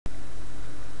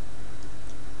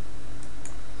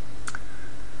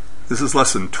This is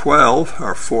lesson 12,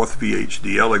 our fourth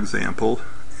VHDL example,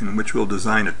 in which we'll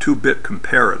design a 2-bit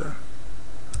comparator.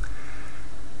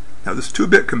 Now this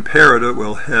 2-bit comparator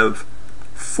will have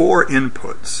 4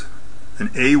 inputs, an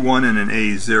A1 and an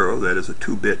A0, that is a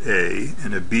 2-bit A,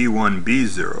 and a B1,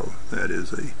 B0, that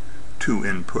is a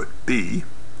 2-input B.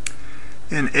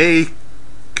 And A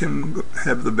can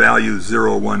have the value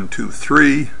 0, 1, 2,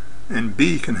 3, and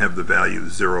B can have the value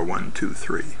 0, 1, 2,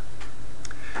 3.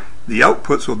 The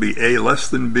outputs will be A less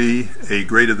than B, A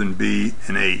greater than B,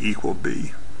 and A equal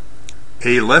B.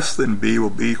 A less than B will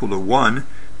be equal to 1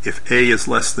 if A is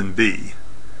less than B.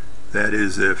 That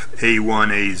is, if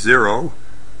A1, A0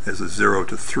 as a 0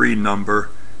 to 3 number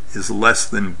is less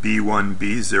than B1,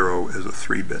 B0 as a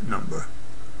 3-bit number.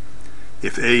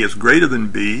 If A is greater than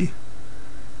B,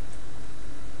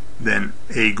 then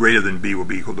A greater than B will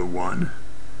be equal to 1.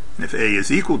 And if A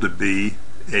is equal to B,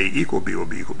 A equal B will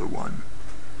be equal to 1.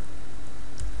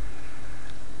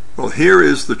 Well, here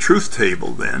is the truth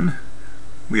table then.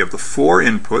 We have the 4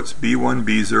 inputs, B1,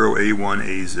 B0, A1,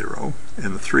 A0,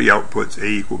 and the 3 outputs, A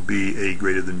equal B, A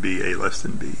greater than B, A less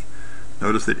than B.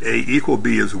 Notice that A equal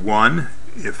B is 1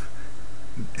 if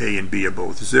A and B are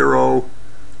both 0,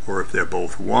 or if they're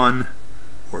both 1,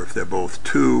 or if they're both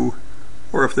 2,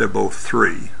 or if they're both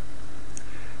 3.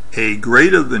 A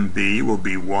greater than B will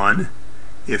be 1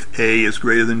 if A is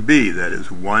greater than B, that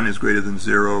is 1 is greater than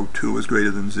 0, 2 is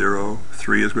greater than 0,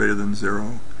 3 is greater than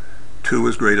 0, 2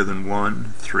 is greater than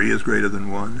 1, 3 is greater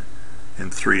than 1,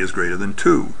 and 3 is greater than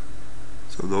 2.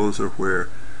 So those are where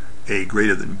A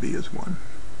greater than B is 1.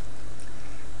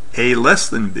 A less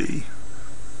than B,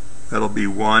 that'll be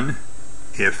 1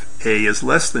 if A is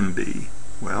less than B.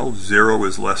 Well, 0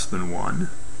 is less than 1,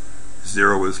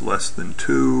 0 is less than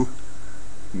 2,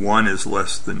 1 is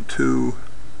less than 2,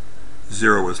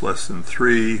 0 is less than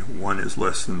 3, 1 is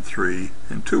less than 3,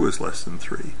 and 2 is less than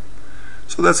 3.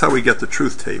 So that's how we get the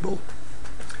truth table.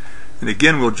 And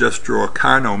again, we'll just draw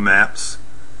Carnot maps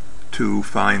to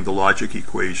find the logic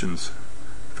equations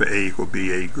for A equal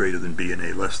B, A greater than B, and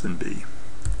A less than B.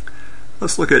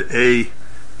 Let's look at A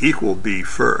equal B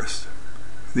first.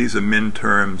 These are min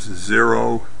terms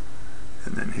 0,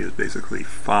 and then here's basically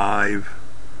 5,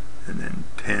 and then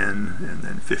 10, and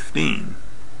then 15.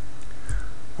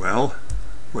 Well,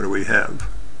 what do we have?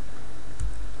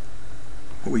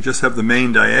 Well, we just have the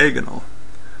main diagonal.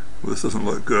 Well, this doesn't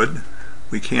look good.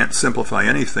 We can't simplify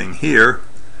anything here,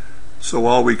 so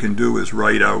all we can do is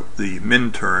write out the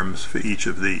min terms for each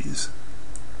of these.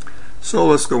 So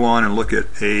let's go on and look at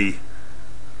A.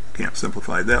 Can't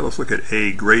simplify that. Let's look at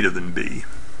A greater than B.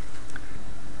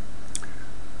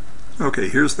 Okay,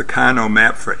 here's the Carnot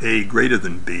map for A greater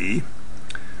than B.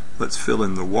 Let's fill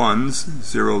in the ones.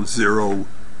 0, 0,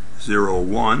 0,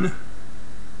 1.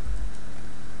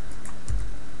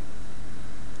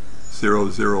 0,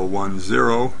 0, 1,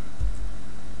 0.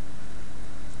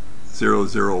 0,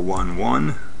 0, 1,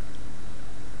 1.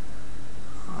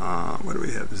 What do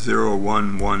we have? 0,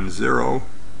 1, 1, 0.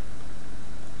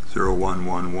 0, 1,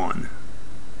 1, 1.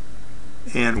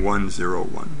 And 1, 0,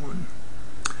 1, 1.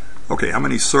 Okay, how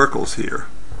many circles here?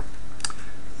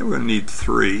 We're going to need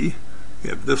 3. We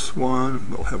have this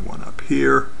one, we'll have one up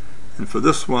here, and for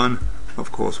this one,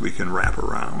 of course, we can wrap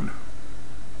around.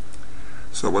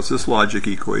 So what's this logic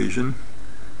equation?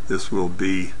 This will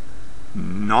be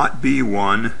not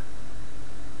B1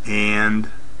 and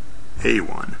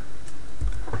A1.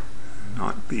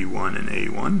 Not B1 and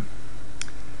A1.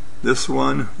 This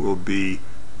one will be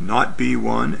not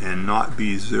B1 and not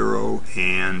B0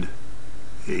 and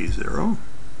A0.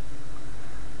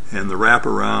 And the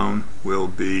wraparound will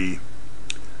be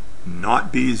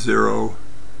not B0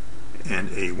 and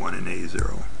A1 and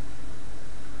A0.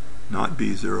 Not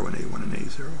B0 and A1 and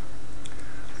A0.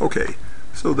 Okay,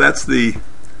 so that's the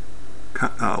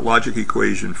logic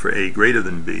equation for A greater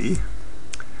than B.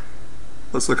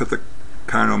 Let's look at the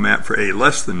Carnot map for A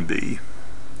less than B.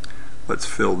 Let's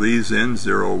fill these in.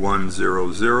 0, 1,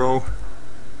 0, 0.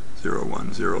 0,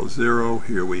 1, 0, 0.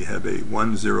 Here we have a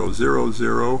 1, 0, 0,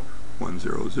 0. 1,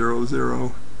 0, 0,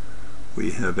 0.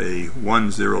 We have a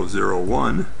 1, 0, 0,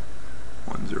 1.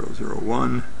 1, 0, 0,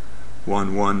 1.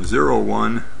 1, 1, 0,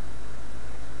 1.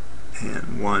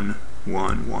 And 1,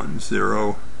 1, 1,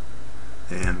 0.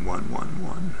 And 1, 1,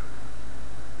 1,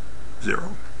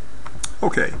 0.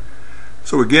 Okay,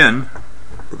 so again,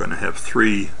 we're going to have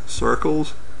 3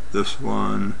 circles. This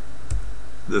one,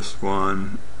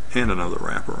 and another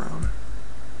wraparound.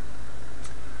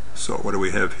 So what do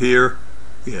we have here?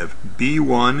 We have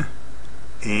B1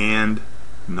 and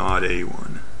not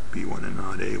A1. B1 and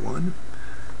not A1.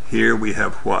 Here we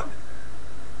have what?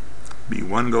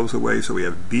 B1 goes away, so we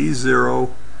have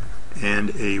B0 and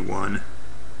A1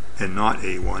 and not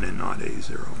A1 and not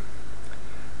A0.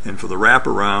 And for the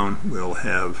wraparound, we'll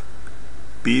have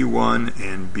B1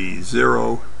 and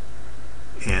B0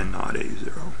 and not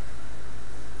A0.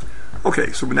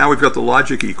 Okay, so now we've got the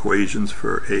logic equations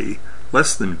for A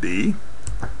less than B.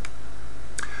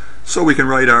 So we can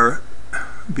write our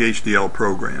VHDL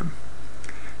program.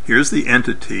 Here's the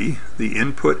entity. The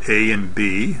input A and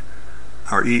B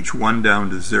are each 1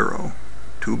 down to 0,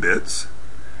 2 bits.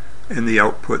 And the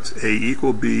outputs A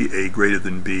equal B, A greater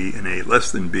than B, and A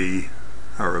less than B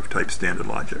are of type standard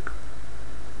logic.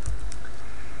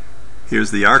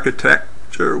 Here's the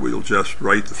architecture. We'll just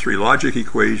write the 3 logic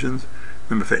equations.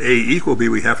 Remember, for A equal B,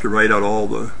 we have to write out all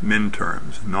the min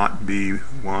terms, not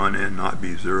B1 and not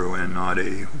B0 and not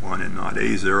A1 and not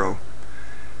A0,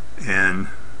 and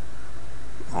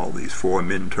all these 4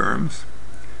 min terms.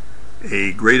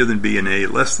 A greater than B and A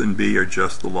less than B are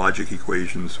just the logic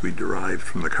equations we derived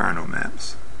from the Carnot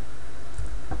maps.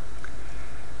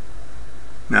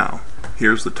 Now,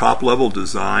 here's the top level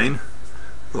design.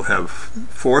 We'll have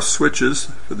 4 switches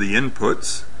for the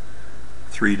inputs,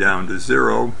 3 down to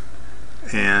 0,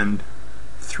 and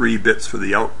 3 bits for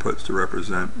the outputs to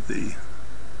represent the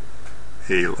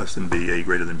A less than B, A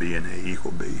greater than B, and A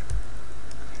equal B.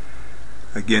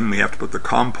 Again, we have to put the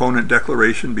component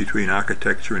declaration between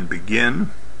architecture and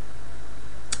begin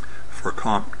for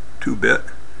comp 2-bit,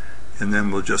 and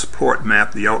then we'll just port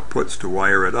map the outputs to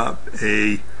wire it up.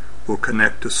 A will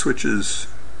connect to switches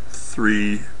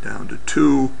 3 down to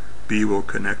 2, B will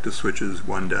connect to switches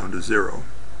 1 down to 0.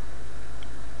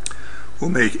 We'll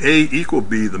make A equal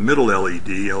B the middle LED,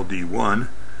 LD1.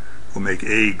 We'll make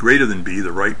A greater than B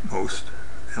the rightmost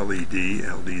LED,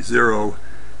 LD0,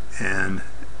 and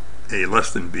A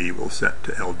less than B will set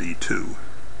to LD2.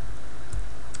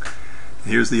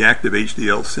 Here's the active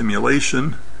HDL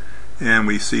simulation, and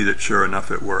we see that sure enough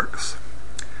it works.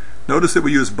 Notice that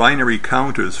we use binary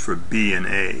counters for B and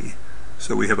A.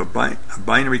 So we have a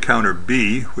binary counter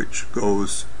B, which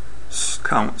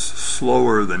counts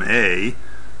slower than A,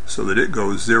 so that it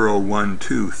goes 0, 1,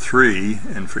 2, 3,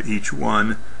 and for each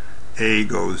one, A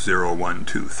goes 0, 1,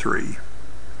 2, 3.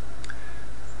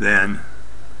 Then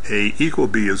A equal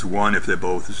B is 1 if they're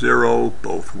both 0,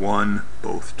 both 1,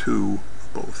 both 2,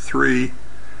 both 3.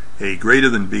 A greater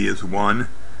than B is 1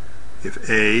 if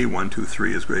A, 1, 2,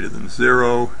 3 is greater than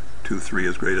 0, 2, 3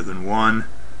 is greater than 1,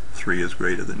 3 is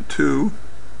greater than 2.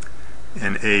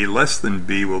 And A less than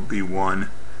B will be 1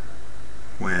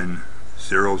 when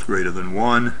 0 is greater than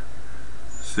 1,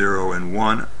 0 and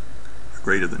 1 are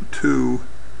greater than 2,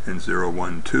 and 0,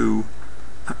 1, 2,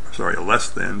 less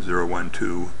than 0, 1,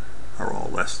 2 are all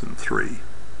less than 3.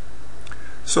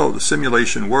 So the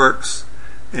simulation works,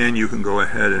 and you can go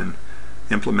ahead and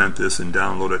implement this and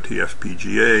download it to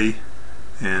FPGA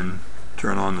and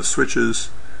turn on the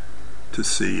switches to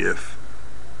see if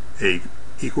A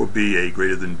equal B, A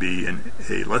greater than B, and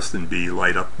A less than B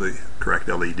light up the correct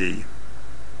LED.